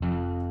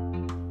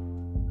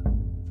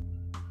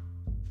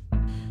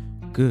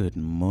Good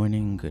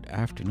morning, good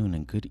afternoon,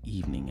 and good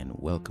evening, and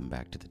welcome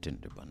back to the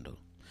Tinder Bundle,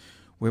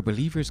 where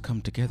believers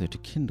come together to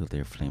kindle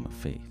their flame of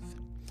faith.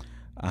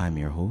 I'm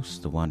your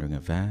host, the Wandering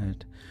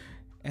Avad,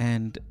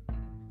 and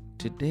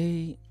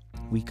today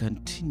we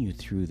continue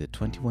through the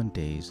 21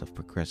 days of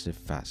progressive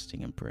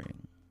fasting and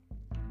praying.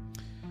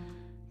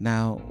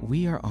 Now,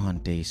 we are on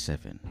day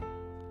 7,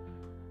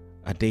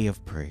 a day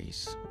of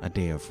praise, a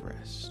day of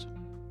rest.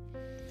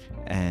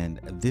 And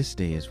this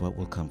day is what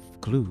will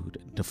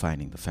conclude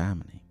defining the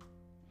family.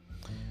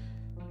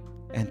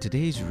 And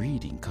today's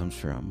reading comes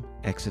from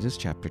Exodus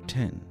chapter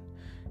 10,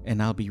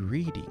 and I'll be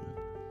reading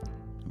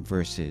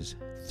verses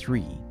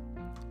 3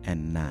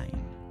 and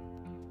 9.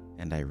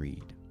 And I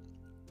read,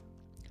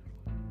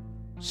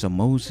 So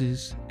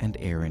Moses and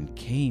Aaron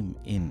came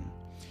in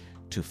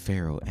to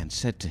Pharaoh and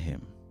said to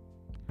him,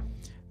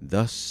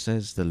 Thus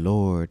says the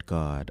Lord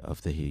God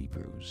of the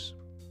Hebrews,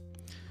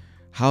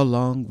 How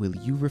long will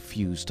you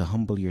refuse to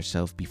humble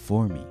yourself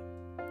before me?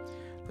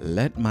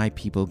 Let my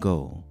people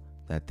go,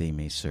 that they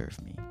may serve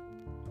me.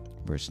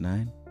 Verse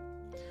 9,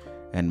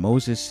 And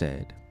Moses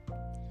said,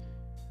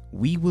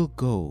 We will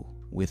go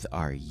with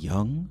our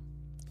young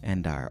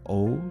and our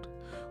old,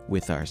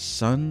 with our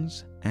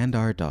sons and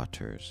our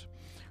daughters,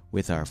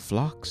 with our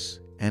flocks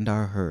and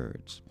our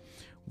herds.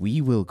 We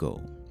will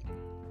go,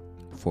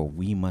 for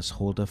we must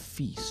hold a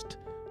feast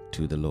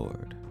to the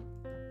Lord.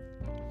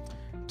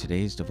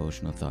 Today's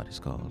devotional thought is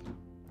called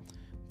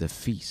The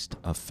Feast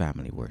of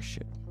Family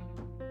Worship.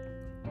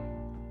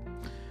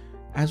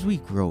 As we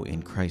grow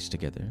in Christ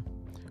together,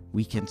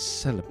 we can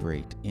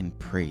celebrate in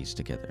praise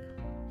together.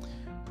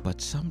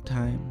 But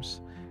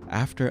sometimes,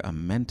 after a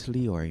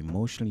mentally or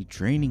emotionally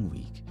draining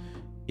week,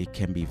 it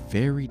can be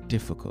very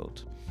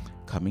difficult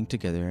coming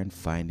together and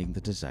finding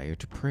the desire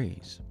to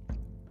praise.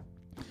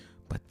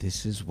 But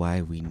this is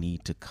why we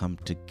need to come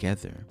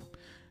together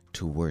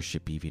to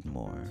worship even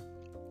more.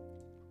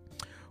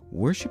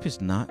 Worship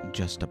is not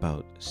just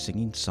about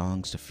singing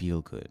songs to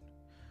feel good,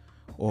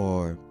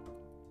 or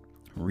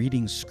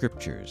reading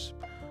scriptures,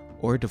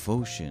 or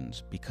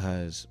devotions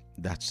because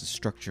that's the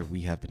structure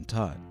we have been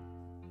taught.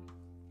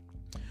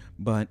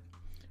 But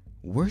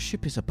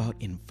worship is about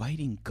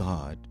inviting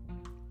God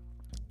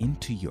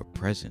into your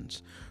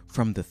presence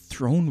from the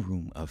throne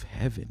room of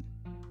heaven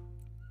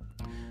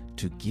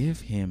to give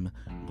him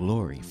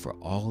glory for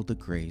all the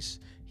grace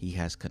he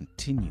has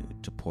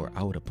continued to pour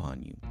out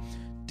upon you,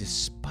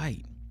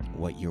 despite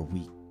what your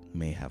week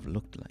may have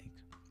looked like.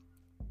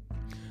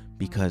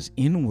 Because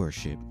in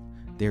worship,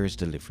 there is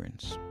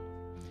deliverance.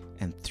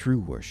 And through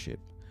worship,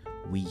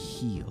 we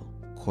heal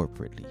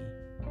corporately.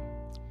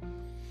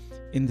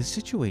 In the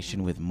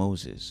situation with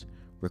Moses,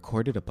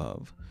 recorded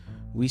above,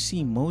 we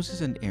see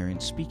Moses and Aaron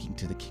speaking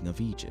to the king of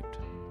Egypt.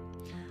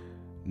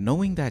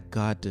 Knowing that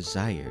God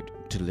desired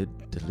to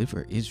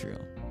deliver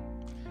Israel,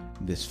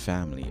 this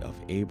family of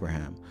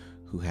Abraham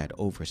who had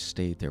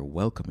overstayed their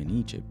welcome in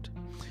Egypt,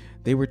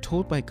 they were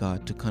told by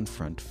God to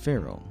confront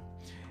Pharaoh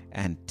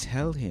and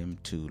tell him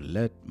to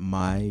let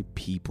my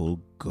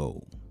people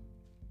go.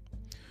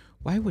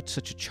 Why would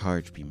such a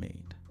charge be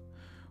made?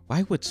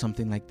 Why would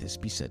something like this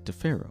be said to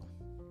Pharaoh?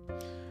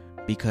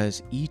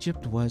 Because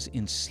Egypt was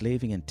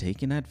enslaving and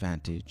taking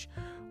advantage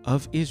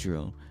of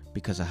Israel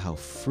because of how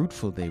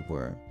fruitful they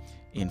were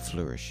in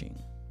flourishing.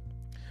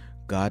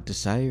 God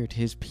desired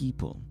his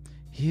people,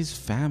 his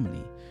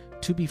family,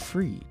 to be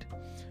freed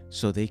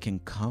so they can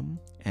come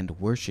and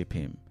worship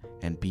him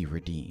and be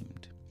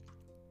redeemed.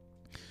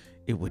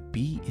 It would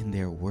be in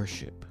their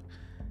worship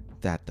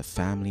that the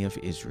family of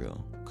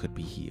Israel could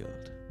be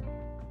healed.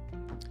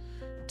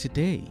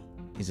 Today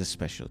is a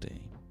special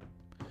day.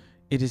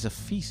 It is a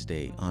feast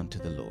day unto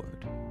the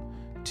Lord.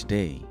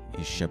 Today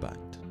is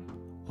Shabbat,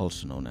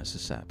 also known as the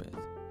Sabbath,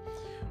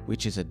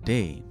 which is a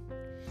day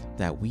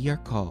that we are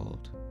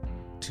called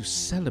to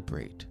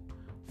celebrate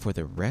for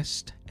the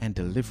rest and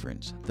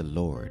deliverance the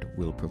Lord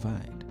will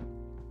provide.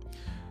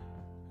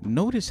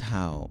 Notice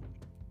how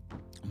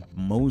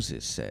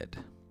Moses said,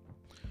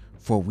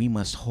 For we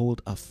must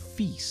hold a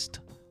feast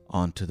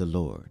unto the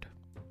Lord.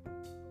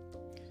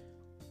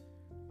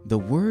 The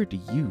word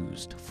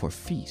used for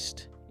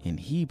feast in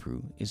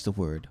Hebrew is the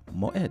word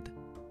moed,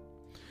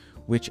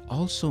 which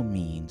also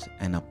means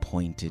an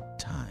appointed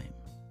time.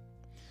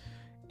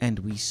 And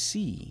we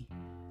see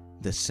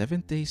the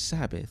seventh-day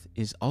Sabbath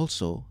is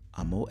also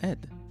a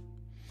moed,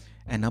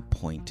 an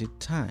appointed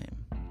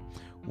time,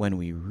 when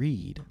we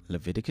read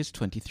Leviticus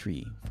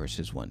 23,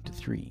 verses 1 to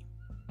 3.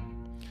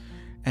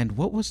 And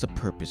what was the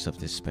purpose of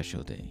this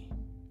special day?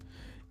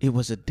 It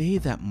was a day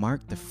that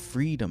marked the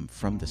freedom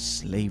from the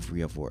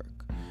slavery of work,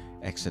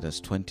 Exodus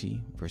 20,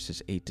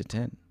 verses 8 to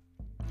 10.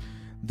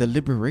 The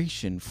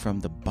liberation from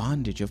the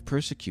bondage of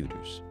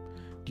persecutors,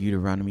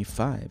 Deuteronomy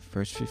 5,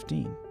 verse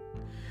 15.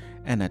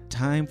 And a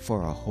time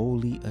for a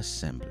holy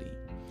assembly,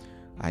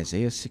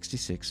 Isaiah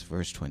 66,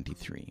 verse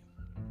 23.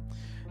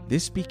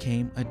 This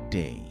became a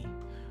day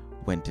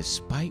when,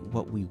 despite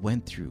what we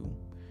went through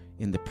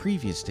in the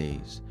previous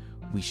days,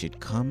 we should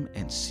come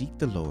and seek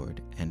the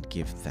Lord and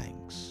give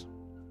thanks.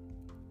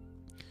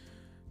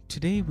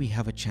 Today we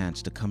have a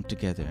chance to come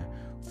together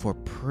for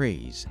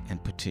praise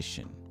and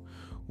petition,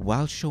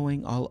 while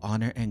showing all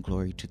honor and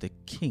glory to the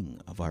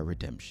King of our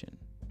redemption.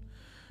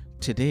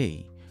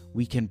 Today,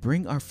 we can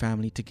bring our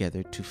family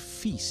together to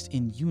feast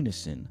in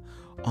unison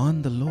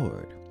on the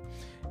Lord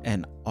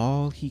and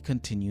all He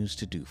continues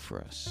to do for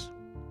us.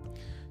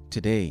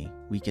 Today,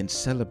 we can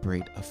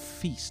celebrate a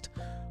feast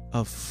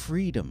of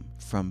freedom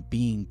from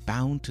being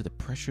bound to the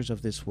pressures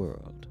of this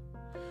world.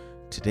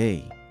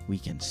 Today, we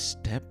can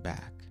step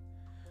back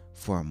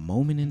for a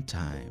moment in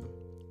time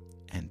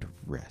and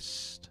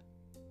rest.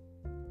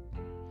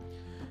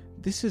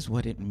 This is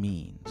what it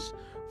means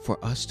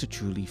for us to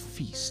truly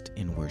feast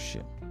in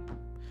worship.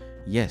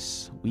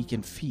 Yes, we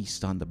can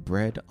feast on the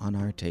bread on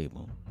our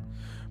table,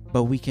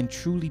 but we can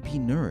truly be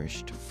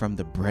nourished from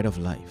the bread of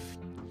life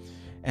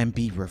and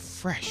be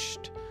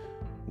refreshed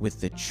with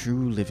the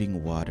true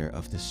living water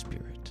of the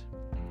Spirit.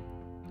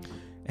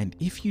 And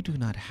if you do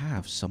not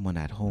have someone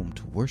at home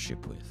to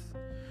worship with,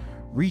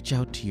 reach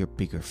out to your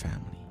bigger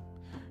family,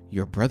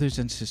 your brothers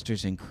and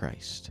sisters in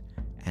Christ,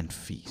 and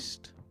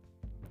feast.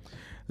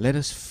 Let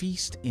us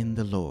feast in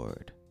the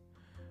Lord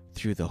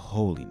through the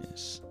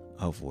holiness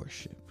of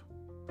worship.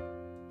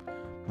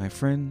 My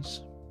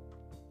friends,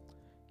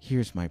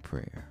 here's my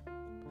prayer.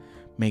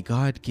 May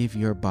God give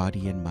your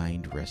body and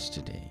mind rest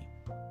today.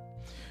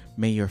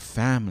 May your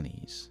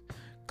families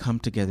come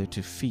together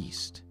to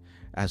feast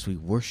as we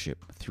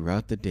worship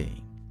throughout the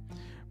day,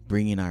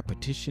 bringing our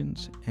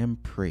petitions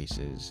and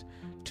praises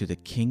to the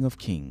King of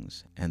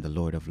Kings and the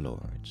Lord of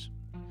Lords.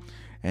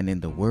 And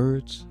in the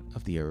words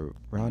of the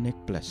Aaronic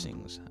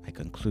blessings, I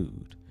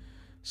conclude,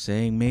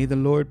 saying, May the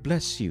Lord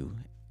bless you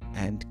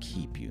and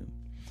keep you.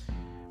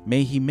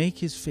 May He make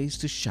His face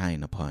to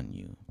shine upon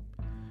you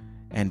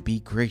and be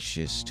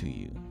gracious to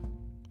you.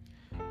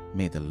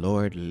 May the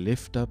Lord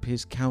lift up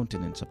His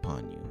countenance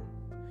upon you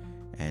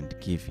and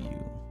give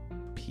you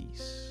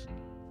peace.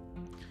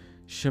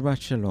 Shabbat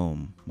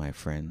Shalom, my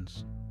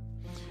friends,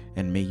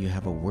 and may you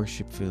have a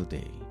worship-filled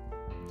day.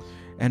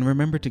 And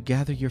remember to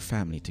gather your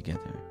family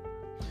together.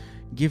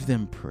 Give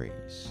them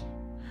praise.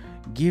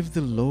 Give the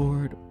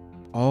Lord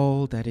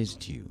all that is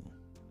due.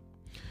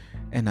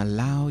 And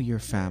allow your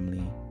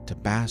family to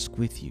bask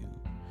with you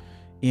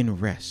in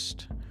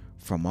rest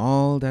from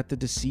all that the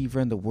deceiver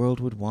and the world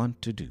would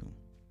want to do.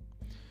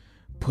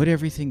 Put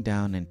everything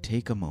down and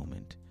take a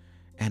moment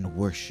and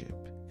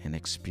worship and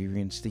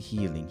experience the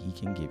healing He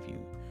can give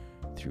you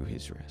through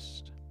His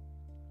rest.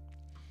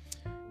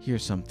 Here are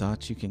some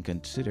thoughts you can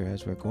consider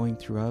as we're going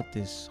throughout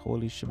this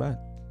Holy Shabbat.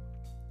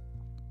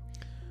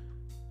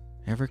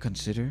 Ever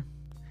consider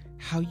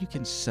how you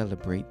can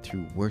celebrate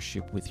through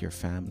worship with your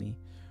family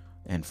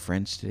and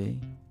friends today?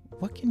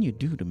 What can you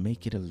do to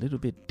make it a little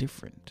bit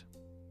different?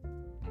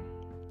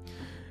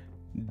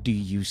 Do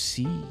you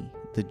see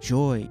the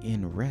joy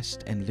in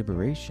rest and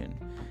liberation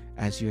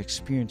as you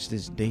experience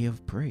this day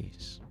of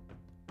praise?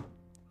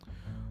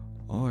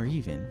 Or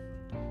even,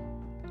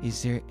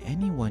 is there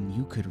anyone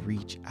you could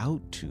reach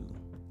out to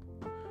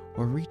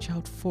or reach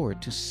out for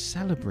to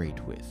celebrate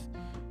with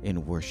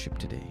in worship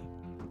today?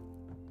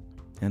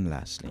 And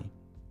lastly,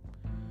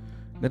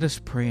 let us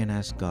pray and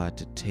ask God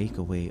to take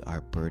away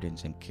our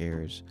burdens and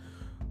cares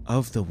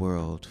of the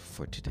world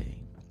for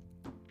today.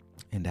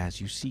 And as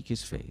you seek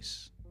His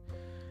face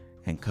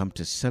and come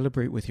to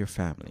celebrate with your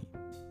family,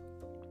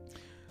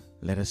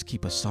 let us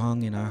keep a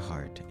song in our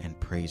heart and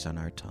praise on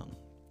our tongue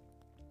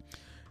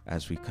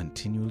as we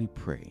continually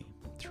pray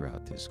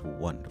throughout this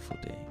wonderful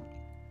day.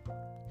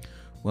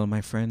 Well, my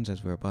friends,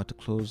 as we're about to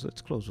close,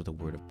 let's close with a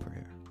word of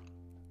prayer.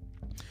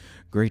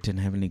 Great and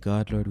heavenly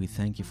God, Lord, we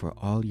thank You for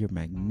all Your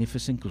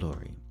magnificent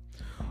glory.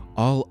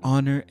 All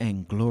honor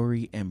and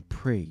glory and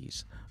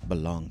praise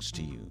belongs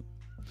to You.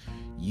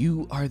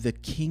 You are the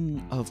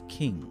King of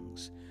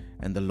kings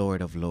and the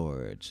Lord of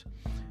lords.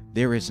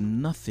 There is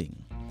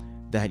nothing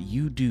that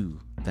You do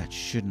that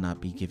should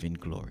not be given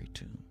glory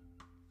to.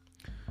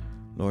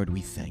 Lord,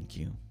 we thank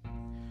You.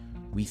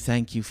 We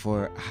thank You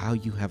for how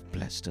You have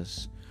blessed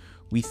us.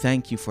 We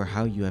thank You for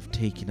how You have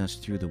taken us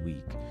through the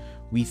week.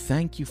 We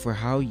thank You for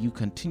how You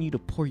continue to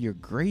pour Your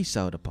grace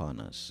out upon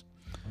us.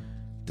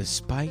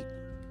 Despite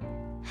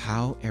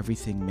how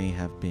everything may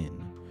have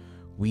been,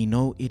 we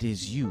know it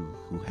is You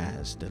who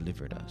has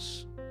delivered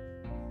us.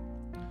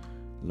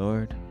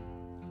 Lord,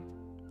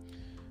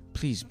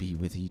 please be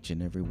with each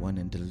and every one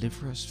and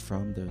deliver us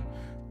from the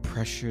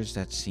pressures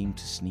that seem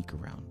to sneak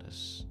around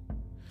us.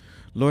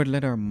 Lord,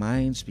 let our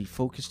minds be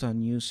focused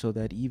on You so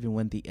that even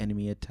when the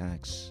enemy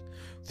attacks,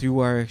 through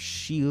our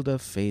shield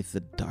of faith, the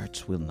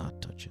darts will not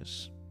touch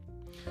us.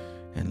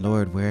 And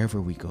Lord,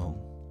 wherever we go,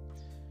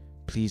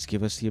 please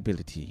give us the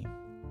ability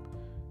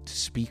to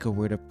speak a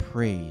word of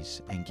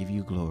praise and give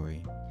You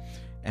glory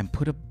and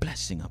put a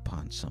blessing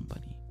upon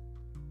somebody.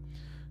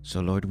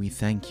 So Lord, we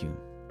thank You.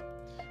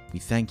 We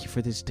thank You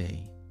for this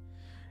day,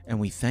 and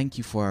we thank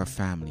You for our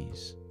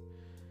families.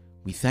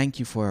 We thank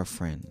You for our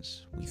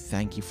friends. We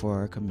thank You for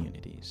our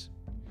communities.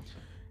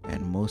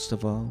 And most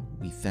of all,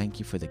 we thank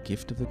You for the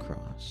gift of the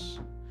cross.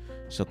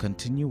 So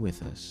continue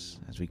with us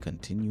as we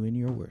continue in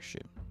Your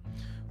worship.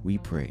 We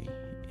pray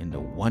in the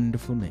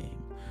wonderful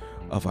name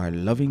of our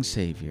loving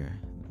Savior,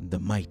 the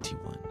Mighty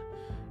One,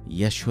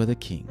 Yeshua the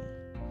King.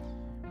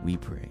 We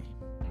pray.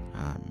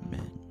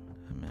 Amen.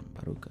 Amen.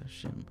 Baruch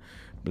Hashem.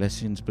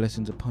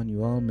 Blessings upon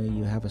you all. May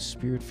you have a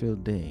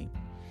spirit-filled day.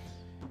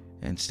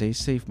 And stay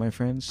safe, my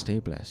friends. Stay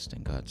blessed,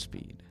 and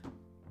Godspeed.